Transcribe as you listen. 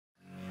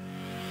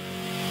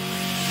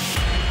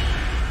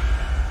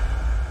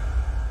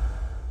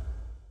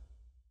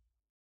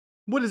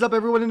What is up,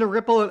 everyone in the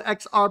Ripple and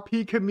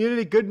XRP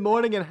community? Good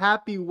morning and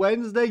happy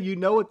Wednesday. You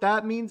know what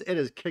that means. It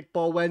is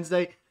Kickball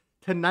Wednesday.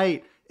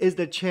 Tonight is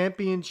the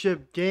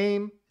championship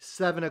game,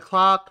 7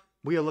 o'clock.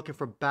 We are looking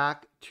for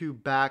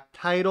back-to-back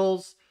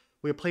titles.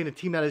 We are playing a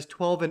team that is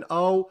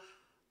 12-0.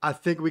 I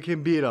think we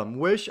can beat them.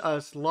 Wish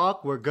us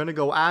luck. We're going to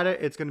go at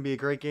it. It's going to be a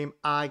great game.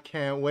 I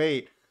can't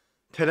wait.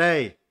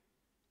 Today,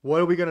 what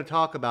are we going to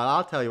talk about?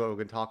 I'll tell you what we're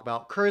going to talk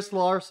about. Chris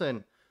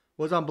Larsen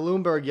was on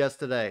Bloomberg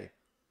yesterday.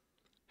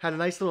 Had a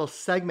nice little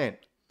segment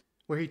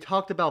where he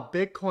talked about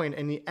Bitcoin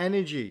and the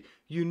energy.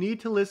 You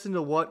need to listen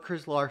to what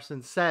Chris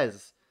Larsen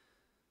says.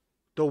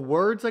 The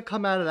words that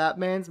come out of that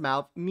man's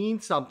mouth mean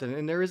something,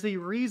 and there is a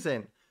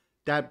reason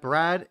that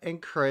Brad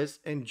and Chris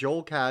and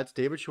Joel Katz,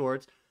 David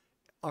Schwartz,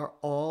 are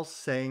all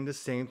saying the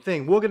same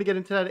thing. We're going to get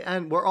into that,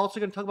 and we're also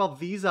going to talk about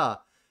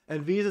Visa.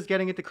 And Visa's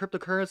getting into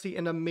cryptocurrency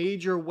in a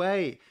major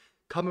way,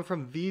 coming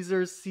from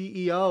Visa's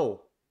CEO.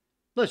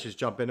 Let's just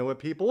jump into it,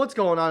 people. What's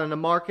going on in the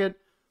market?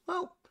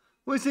 Well,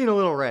 we're seeing a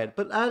little red,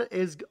 but that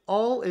is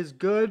all is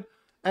good.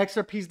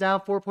 XRP's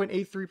down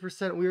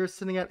 4.83%. We are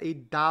sitting at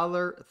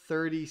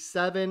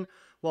 $1.37,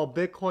 while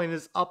Bitcoin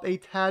is up a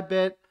tad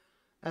bit,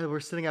 and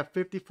we're sitting at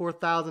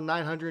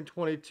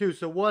 54,922.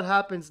 So what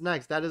happens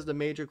next? That is the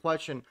major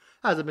question.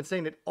 As I've been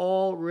saying, it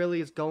all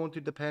really is going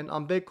to depend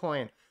on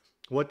Bitcoin.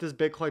 What does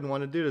Bitcoin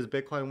want to do? Does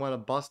Bitcoin want to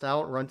bust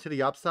out, run to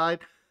the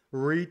upside,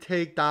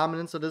 retake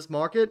dominance of this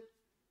market?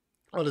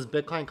 Or does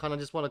Bitcoin kind of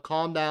just want to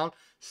calm down,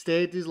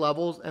 stay at these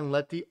levels, and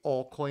let the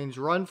altcoins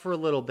run for a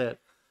little bit?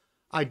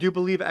 I do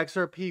believe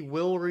XRP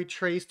will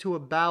retrace to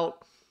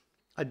about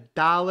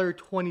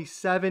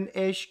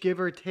 $1.27-ish, give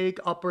or take,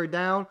 up or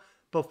down,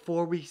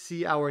 before we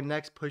see our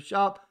next push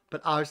up.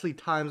 But obviously,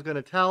 time's going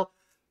to tell.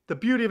 The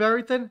beauty of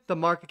everything, the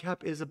market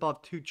cap is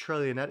above $2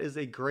 trillion. That is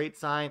a great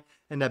sign.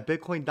 And that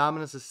Bitcoin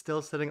dominance is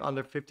still sitting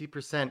under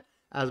 50%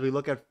 as we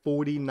look at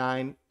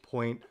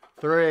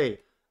 49.3.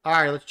 All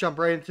right, let's jump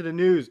right into the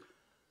news.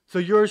 So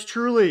yours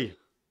truly,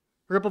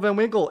 Ripple Van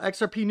Winkle,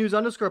 XRP News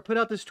 _ put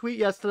out this tweet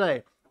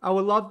yesterday. I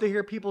would love to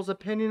hear people's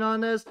opinion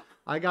on this.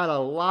 I got a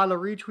lot of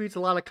retweets, a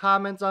lot of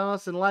comments on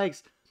us and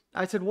likes.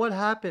 I said, what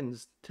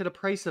happens to the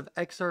price of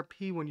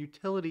XRP when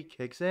utility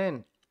kicks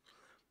in?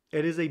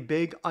 It is a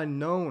big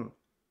unknown.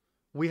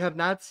 We have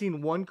not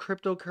seen one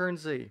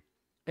cryptocurrency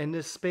in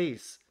this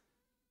space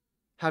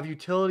have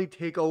utility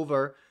take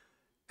over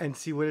and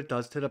see what it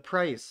does to the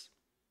price.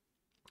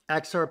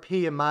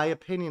 XRP, in my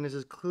opinion, this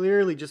is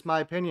clearly just my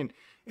opinion,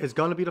 is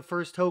going to be the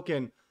first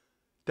token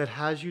that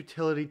has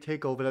utility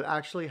take over, that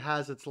actually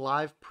has its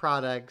live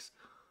products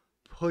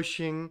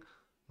pushing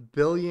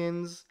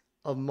billions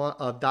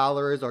of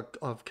dollars or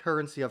of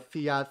currency, of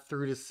fiat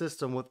through the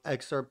system, with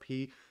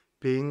XRP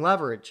being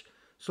leveraged.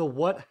 So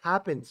what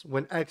happens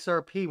when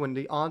XRP, when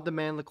the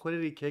on-demand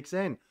liquidity kicks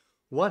in?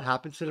 What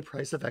happens to the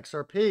price of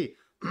XRP?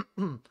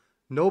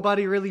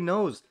 Nobody really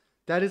knows.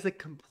 That is a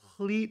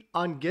complete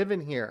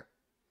ungiven here.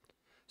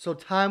 So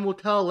time will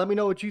tell. Let me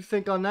know what you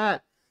think on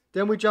that.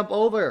 Then we jump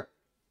over.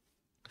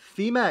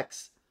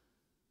 Femex.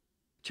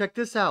 Check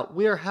this out.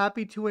 We are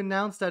happy to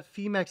announce that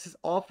Femex is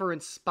offering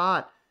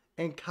spot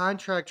and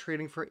contract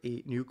trading for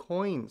 8 new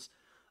coins.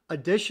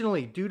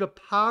 Additionally, due to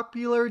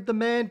popular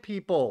demand,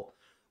 people,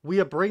 we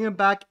are bringing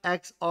back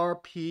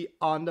XRP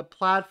on the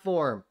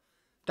platform.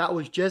 That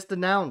was just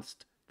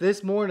announced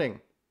this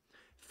morning.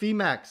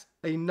 Femex,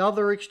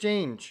 another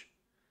exchange,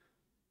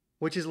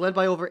 which is led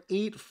by over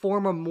 8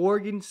 former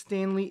Morgan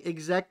Stanley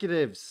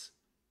executives.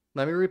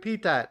 Let me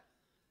repeat that.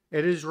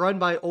 It is run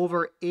by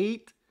over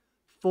 8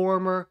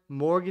 former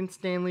Morgan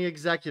Stanley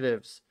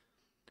executives,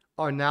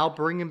 are now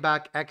bringing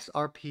back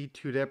XRP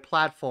to their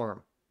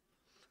platform.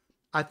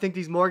 I think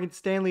these Morgan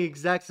Stanley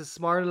execs are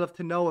smart enough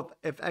to know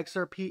if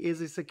XRP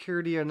is a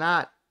security or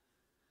not.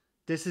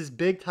 This is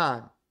big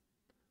time.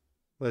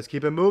 Let's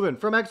keep it moving.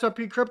 From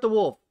XRP Crypto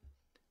Wolf,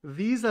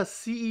 Visa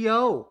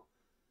CEO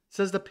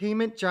says the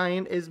payment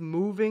giant is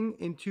moving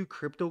into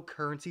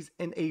cryptocurrencies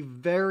in a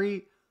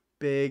very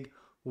big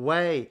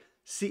way.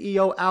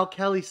 CEO Al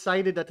Kelly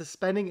cited that the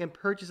spending and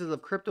purchases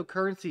of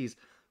cryptocurrencies,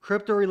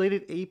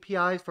 crypto-related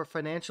APIs for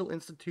financial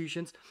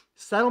institutions,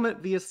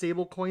 settlement via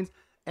stablecoins,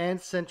 and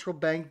central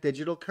bank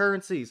digital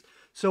currencies.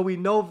 So we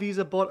know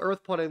Visa bought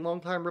Earthport, a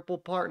longtime Ripple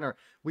partner.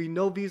 We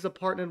know Visa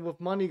partnered with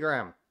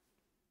MoneyGram.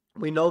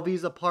 We know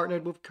Visa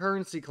partnered with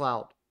Currency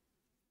Cloud.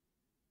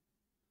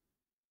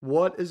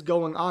 What is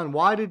going on?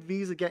 Why did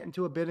Visa get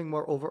into a bidding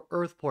war over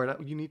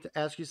Earthport? You need to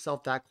ask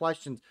yourself that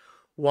question.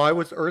 Why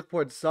was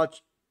Earthport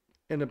such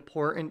an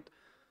important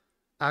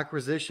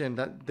acquisition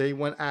that they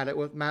went at it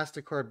with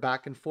MasterCard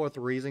back and forth,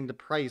 raising the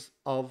price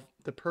of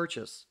the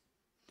purchase?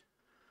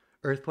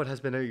 Earthport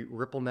has been a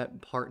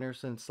RippleNet partner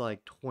since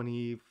like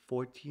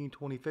 2014,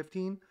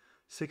 2015,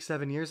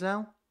 6-7 years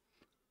now.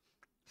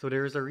 So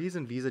there's a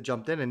reason Visa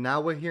jumped in, and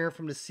now we're hearing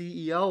from the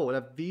CEO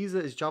that Visa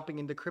is jumping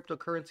into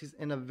cryptocurrencies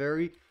in a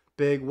very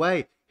big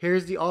way.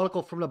 Here's the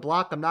article from the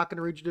block. I'm not going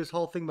to read you this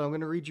whole thing, but I'm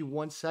going to read you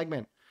one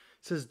segment.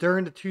 It says,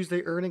 during the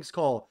Tuesday earnings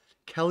call,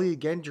 Kelly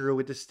again drew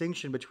a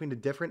distinction between the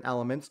different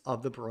elements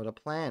of the broader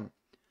plan.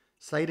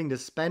 citing the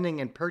spending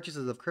and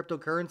purchases of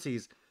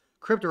cryptocurrencies,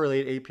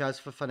 crypto-related APIs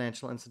for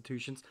financial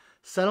institutions,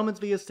 settlements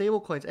via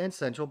stablecoins, and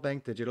central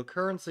bank digital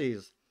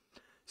currencies.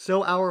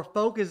 So our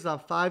focus is on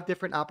 5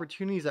 different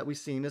opportunities that we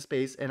see in the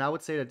space, and I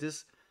would say that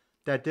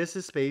this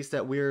is space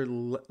that we are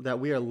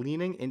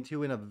leaning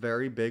into in a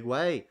very big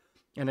way,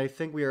 and I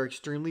think we are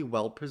extremely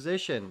well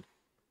positioned.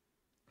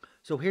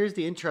 So here's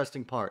the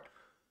interesting part.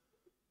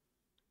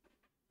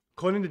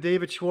 According to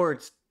David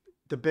Schwartz,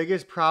 the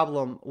biggest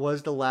problem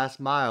was the last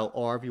mile,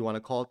 or if you want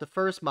to call it the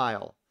first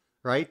mile,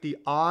 right? The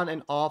on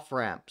and off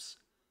ramps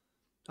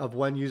of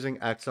when using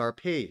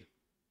XRP.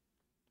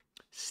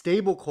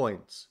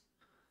 Stablecoins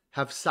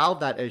have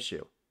solved that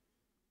issue.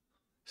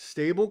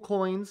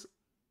 Stablecoins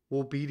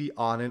will be the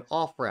on and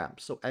off ramp.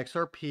 So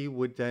XRP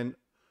would then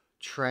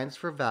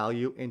transfer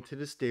value into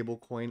the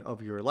stablecoin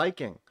of your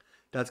liking.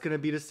 That's going to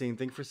be the same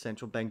thing for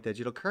central bank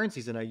digital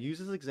currencies. And I use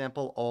this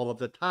example all of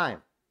the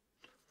time.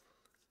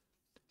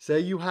 Say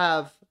you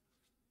have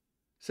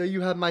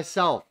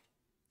myself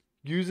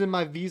using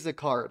my Visa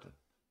card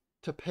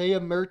to pay a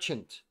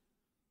merchant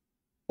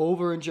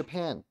over in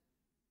Japan.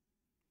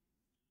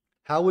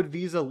 How would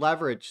Visa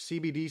leverage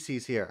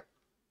CBDCs here?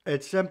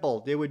 It's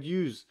simple.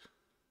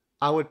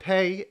 I would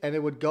pay and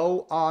it would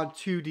go on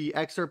to the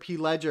XRP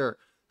ledger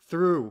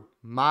through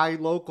my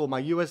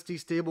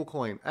USD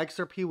stablecoin.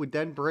 XRP would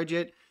then bridge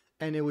it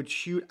and it would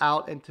shoot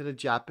out into the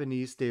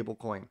Japanese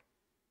stablecoin.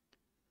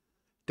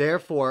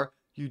 Therefore,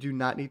 you do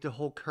not need to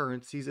hold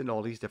currencies in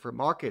all these different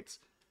markets.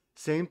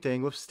 Same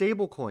thing with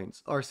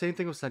stablecoins, or same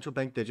thing with central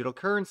bank digital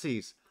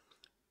currencies.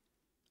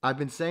 I've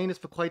been saying this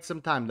for quite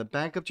some time. The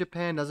Bank of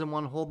Japan doesn't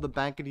want to hold the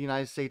Bank of the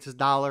United States'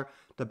 dollar.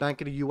 The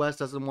Bank of the US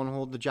doesn't want to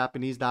hold the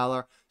Japanese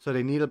dollar. So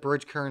they need a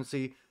bridge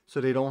currency so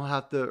they don't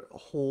have to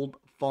hold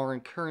foreign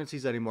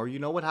currencies anymore. You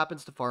know what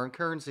happens to foreign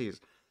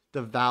currencies?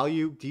 The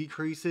value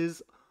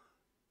decreases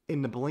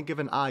in the blink of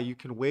an eye. You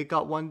can wake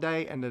up one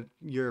day and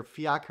your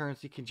fiat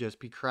currency can just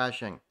be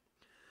crashing.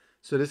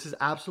 So this is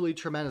absolutely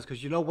tremendous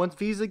because, once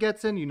Visa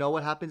gets in, you know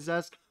what happens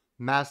next?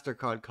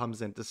 MasterCard comes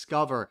in,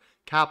 Discover,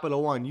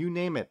 Capital One, you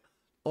name it.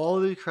 All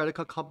of the credit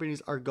card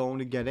companies are going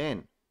to get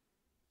in.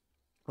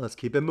 Let's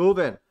keep it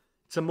moving.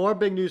 Some more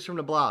big news from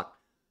the block.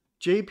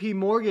 JP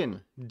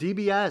Morgan,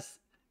 DBS,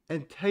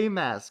 and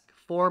Taymask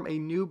form a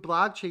new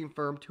blockchain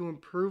firm to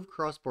improve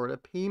cross-border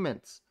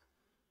payments.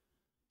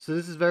 So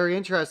this is very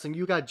interesting.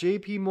 You got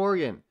JP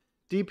Morgan,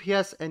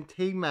 DPS, and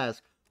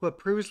Taymask, who have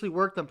previously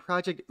worked on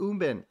Project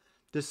Umbin,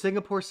 the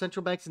Singapore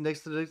Central Bank's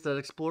initiative that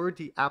explored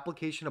the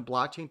application of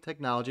blockchain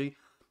technology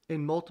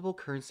in multiple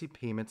currency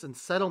payments and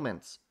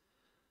settlements.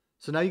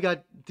 So now you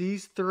got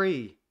these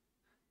 3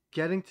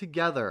 getting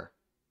together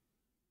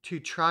to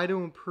try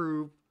to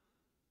improve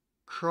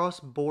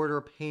cross-border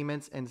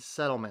payments and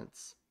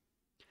settlements.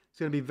 It's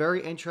going to be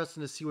very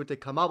interesting to see what they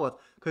come up with.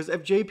 Because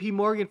if JP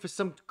Morgan, for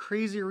some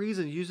crazy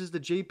reason, uses the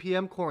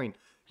JPM coin,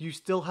 you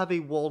still have a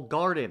walled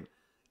garden.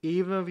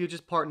 Even if you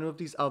just partner with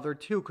these other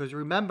 2. Because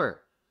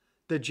remember,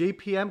 the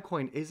JPM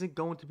coin isn't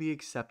going to be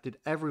accepted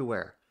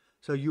everywhere.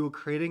 So you are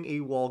creating a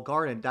walled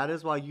garden. That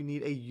is why you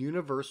need a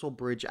universal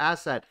bridge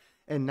asset.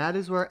 And that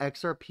is where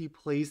XRP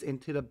plays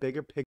into the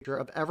bigger picture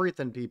of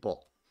everything,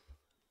 people.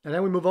 And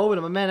then we move over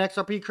to my man,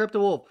 XRP Crypto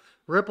Wolf.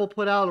 Ripple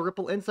put out a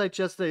Ripple Insights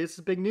yesterday. This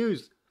is big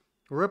news.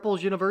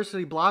 Ripple's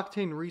University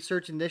Blockchain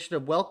Research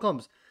Initiative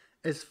welcomes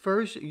its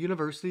first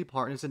university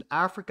partners in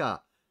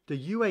Africa,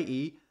 the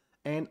UAE,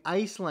 and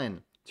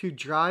Iceland to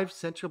drive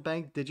central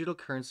bank digital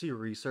currency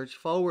research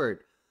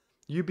forward.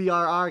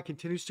 UBRI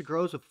continues to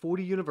grow with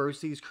 40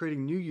 universities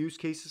creating new use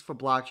cases for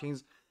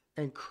blockchains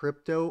and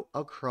crypto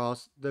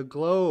across the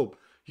globe.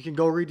 You can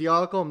go read the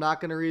article. I'm not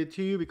going to read it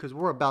to you because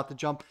we're about to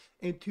jump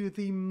into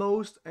the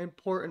most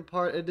important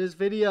part of this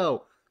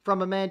video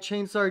from a man,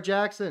 Chainstar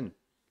Jackson.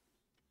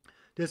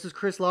 This is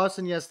Chris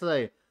Larsen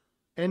yesterday.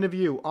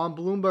 Interview on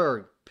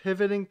Bloomberg,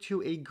 pivoting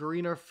to a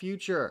greener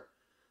future.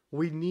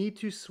 We need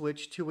to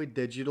switch to a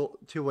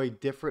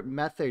different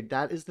method.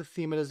 That is the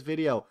theme of this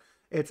video.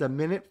 It's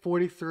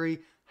 1:43.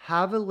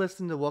 Have a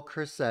listen to what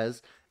Chris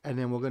says, and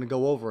then we're going to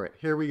go over it.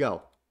 Here we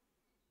go.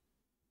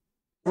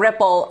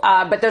 Ripple,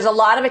 but there's a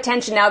lot of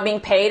attention now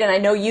being paid, and I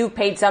know you've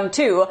paid some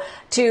too,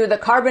 to the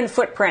carbon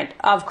footprint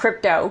of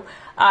crypto.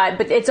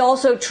 But it's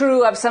also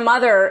true of some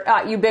other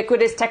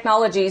ubiquitous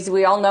technologies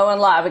we all know and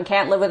love and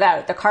can't live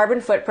without. The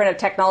carbon footprint of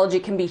technology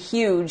can be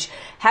huge.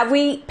 Have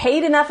we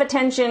paid enough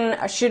attention?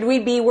 Should we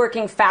be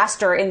working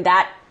faster in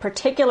that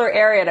particular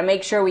area to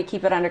make sure we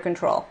keep it under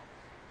control?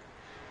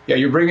 Yeah,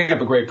 you're bringing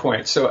up a great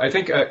point. So I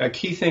think a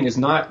key thing is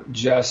not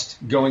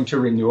just going to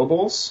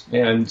renewables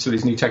and to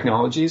these new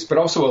technologies, but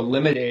also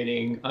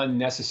eliminating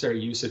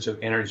unnecessary usage of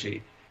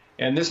energy.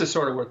 And this is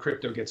sort of where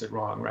crypto gets it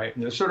wrong, right?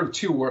 And there's sort of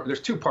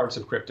two parts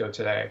of crypto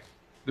today.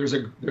 There's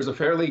a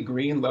fairly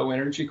green, low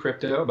energy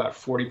crypto, about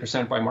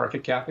 40% by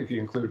market cap, if you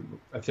include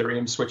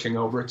Ethereum switching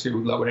over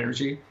to low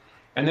energy.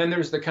 And then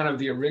there's the kind of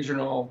the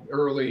original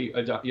early,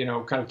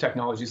 kind of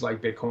technologies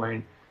like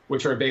Bitcoin,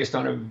 which are based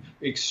on an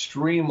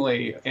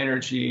extremely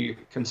energy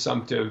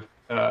consumptive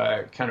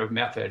kind of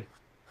method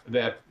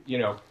that,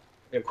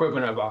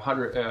 equivalent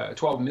of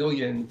 12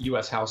 million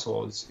U.S.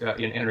 households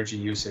in energy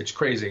usage.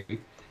 Crazy.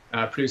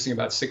 Producing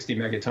about 60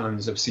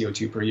 megatons of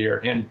CO2 per year,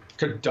 and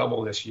could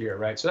double this year,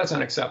 right? So that's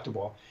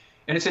unacceptable.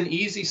 And it's an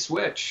easy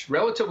switch,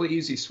 relatively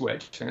easy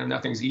switch. And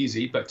nothing's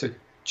easy, but to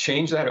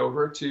change that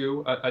over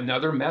to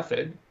another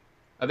method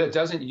that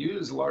doesn't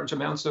use large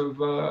amounts of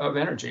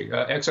energy.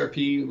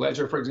 XRP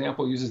Ledger, for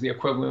example, uses the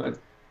equivalent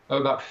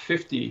of about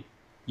 50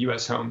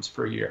 U.S. homes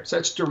per year. So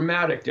that's a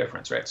dramatic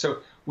difference, right?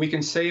 So we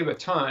can save a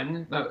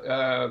ton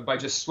by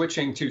just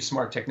switching to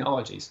smart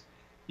technologies.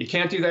 You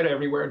can't do that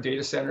everywhere.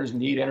 Data centers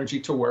need energy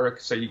to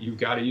work, so you've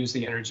got to use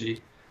the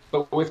energy.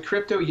 But with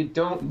crypto, you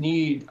don't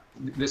need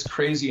this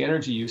crazy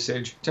energy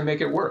usage to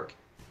make it work.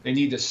 They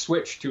need to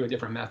switch to a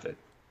different method.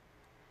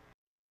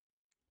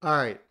 All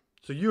right.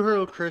 So you heard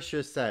what Chris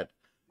just said.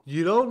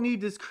 You don't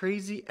need this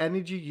crazy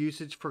energy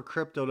usage for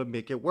crypto to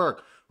make it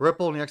work.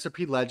 Ripple and the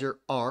XRP Ledger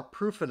are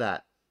proof of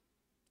that.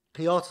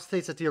 He also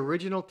states that the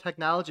original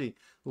technology,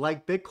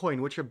 like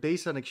Bitcoin, which are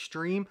based on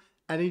extreme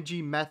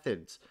energy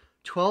methods,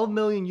 12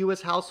 million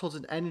U.S. households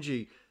in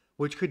energy,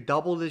 which could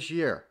double this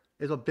year,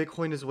 is what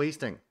Bitcoin is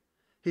wasting.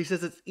 He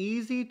says it's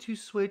easy to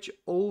switch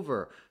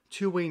over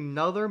to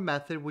another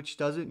method which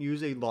doesn't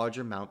use a large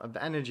amount of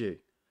energy.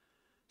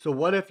 So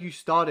what if you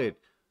started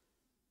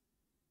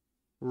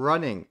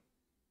running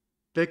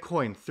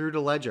Bitcoin through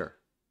the ledger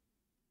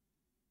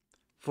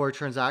for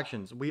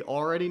transactions? We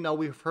already know,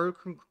 we've heard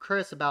from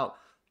Chris about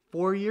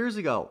 4 years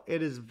ago.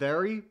 It is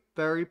very,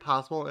 very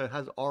possible. It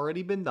has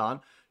already been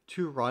done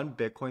to run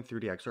Bitcoin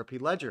through the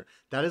XRP Ledger.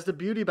 That is the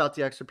beauty about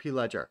the XRP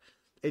Ledger.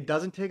 It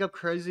doesn't take up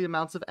crazy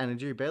amounts of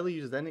energy. It barely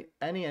uses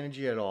any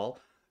energy at all.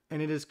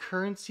 And it is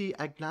currency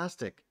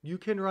agnostic. You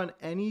can run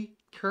any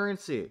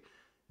currency,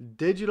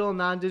 digital,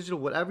 non-digital,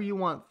 whatever you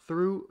want,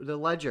 through the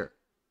ledger.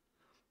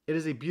 It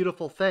is a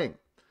beautiful thing.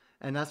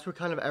 And that's where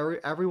kind of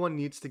everyone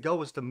needs to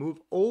go, is to move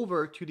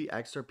over to the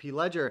XRP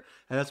Ledger.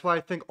 And that's why I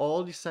think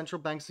all these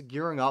central banks are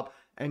gearing up,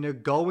 and they're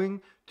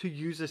going to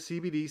use the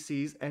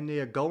CBDCs, and they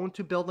are going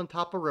to build on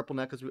top of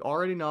RippleNet, because we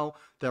already know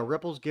that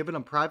Ripple's giving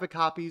them private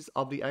copies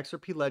of the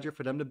XRP Ledger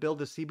for them to build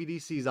the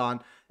CBDCs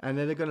on, and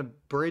then they're going to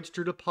bridge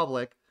through the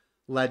public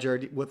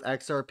ledger with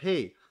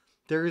XRP.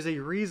 There is a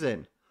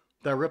reason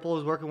that Ripple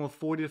is working with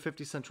 40 to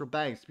 50 central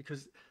banks,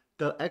 because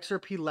the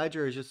XRP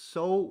Ledger is just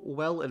so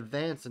well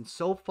advanced and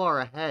so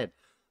far ahead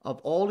of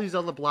all these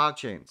other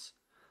blockchains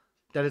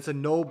that it's a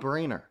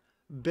no-brainer.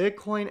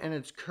 Bitcoin in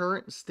its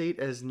current state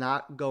is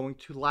not going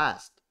to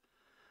last.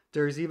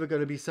 There's either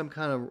going to be some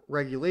kind of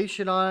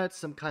regulation on it,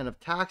 some kind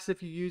of tax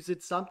if you use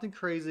it, something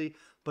crazy,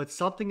 but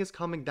something is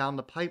coming down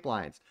the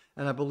pipelines.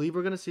 And I believe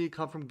we're going to see it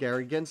come from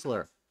Gary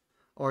Gensler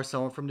or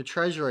someone from the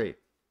Treasury.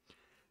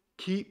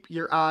 Keep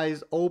your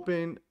eyes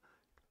open.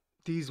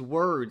 These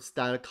words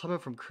that are coming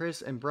from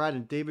Chris and Brad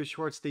and David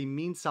Schwartz, they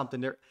mean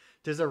something.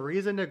 There's a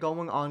reason they're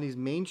going on these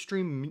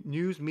mainstream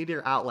news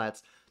media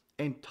outlets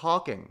and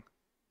talking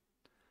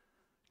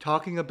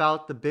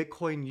about the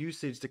Bitcoin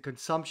usage, the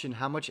consumption,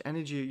 how much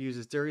energy it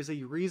uses. There is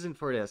a reason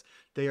for this.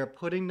 They are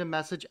putting the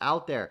message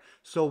out there.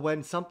 So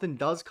when something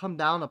does come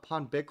down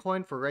upon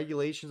Bitcoin for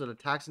regulations or the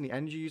tax and the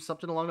energy use,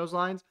 something along those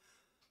lines,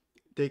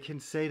 they can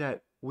say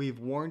that we've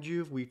warned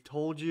you, we've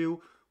told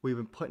you, we've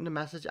been putting the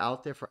message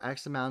out there for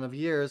X amount of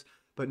years,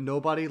 but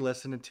nobody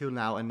listened until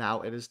now, and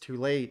now it is too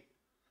late.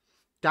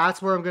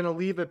 That's where I'm going to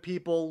leave it,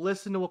 people.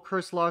 Listen to what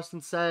Chris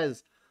Larsen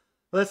says.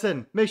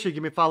 Listen, make sure you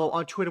give me a follow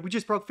on Twitter. We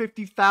just broke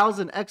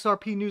 50,000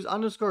 XRP News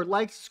 _.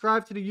 Like,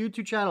 subscribe to the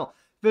YouTube channel.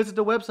 Visit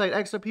the website,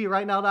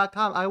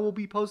 xrprightnow.com. I will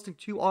be posting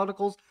 2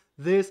 articles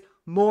this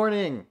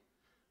morning.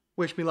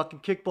 Wish me luck in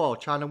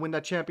kickball. Trying to win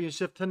that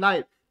championship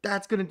tonight.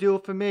 That's going to do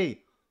it for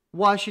me.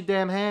 Wash your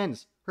damn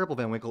hands. Ripple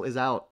Van Winkle is out.